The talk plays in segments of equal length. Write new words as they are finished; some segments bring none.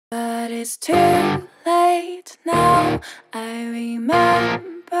But it's too late now. I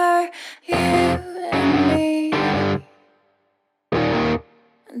remember you and me,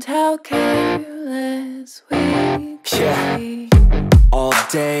 and how careless we could be. All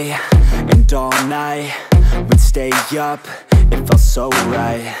day and all night, we'd stay up, it felt so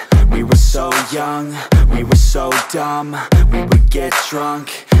right. We were so young, we were so dumb. We would get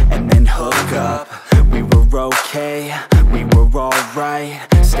drunk and then hook up. We were okay, we were alright,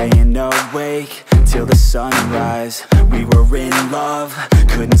 staying awake till the sunrise. We were in love,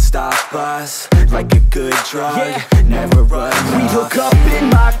 couldn't stop us, like a good drug, never run off. We'd hook up in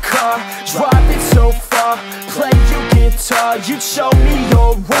my car, drive it so far, play your guitar, you'd show me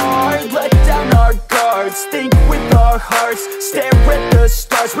your art, let down our guards, think with our hearts, stare at the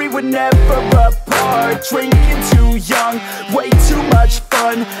stars. We were never apart, drinking too young, way too much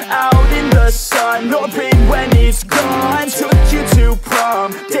fun, out in the sun, or rain when it's gone. Took you to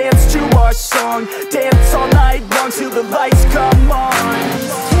prom, dance to our song, dance all night long till the lights come on.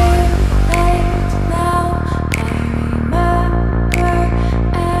 It's too late now, I remember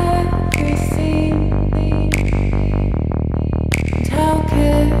everything, and how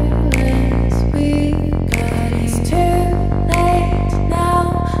careless we got. It's too late now,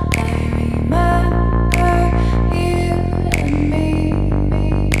 I remember you and me,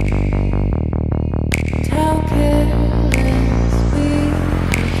 and how careless we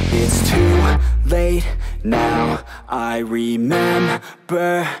got. It's too late now, I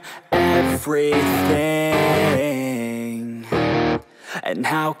remember everything, and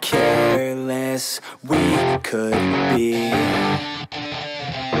how careless we could be,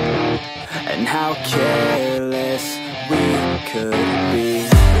 and how careless we could be,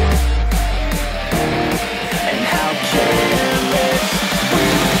 and how careless we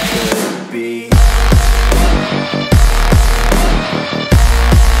could be.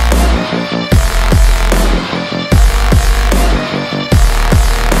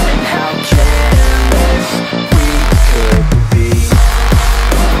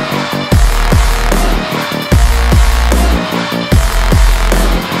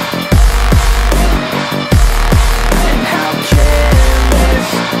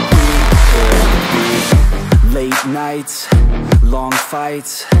 Nights, long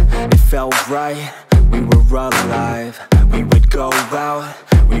fights, it felt right, we were alive. We would go out,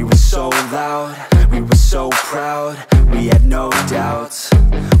 we were so loud, we were so proud, we had no doubts.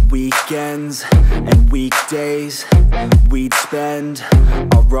 Weekends and weekdays, we'd spend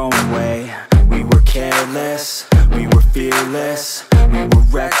our own way. We were careless, we were fearless, we were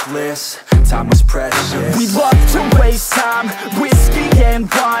reckless, time was precious. We loved to waste time, whiskey and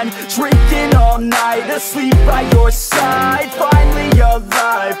wine, drinking all night, asleep by your side. Finally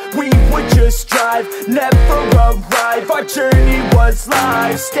alive, we would just drive, never arrive. Our journey was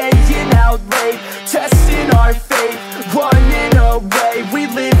live, staying out late, testing our fate, running away. We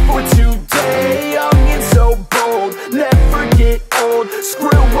live for today, young and so bold, never get old.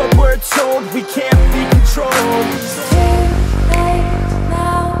 Screw what we're told, we can't be controlled. It's too late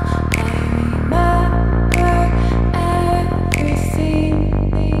now, I remember everything,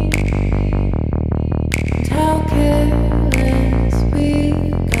 and how careless we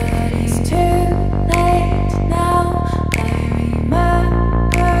got. It's too late now, I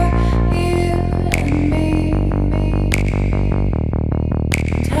remember you and me,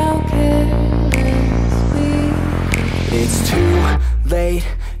 and how careless we got. It's too late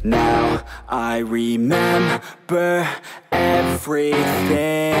now, I remember everything,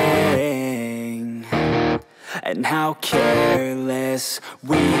 and how careless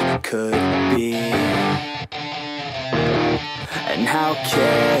we could be, and how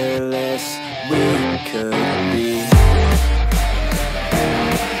careless we could be.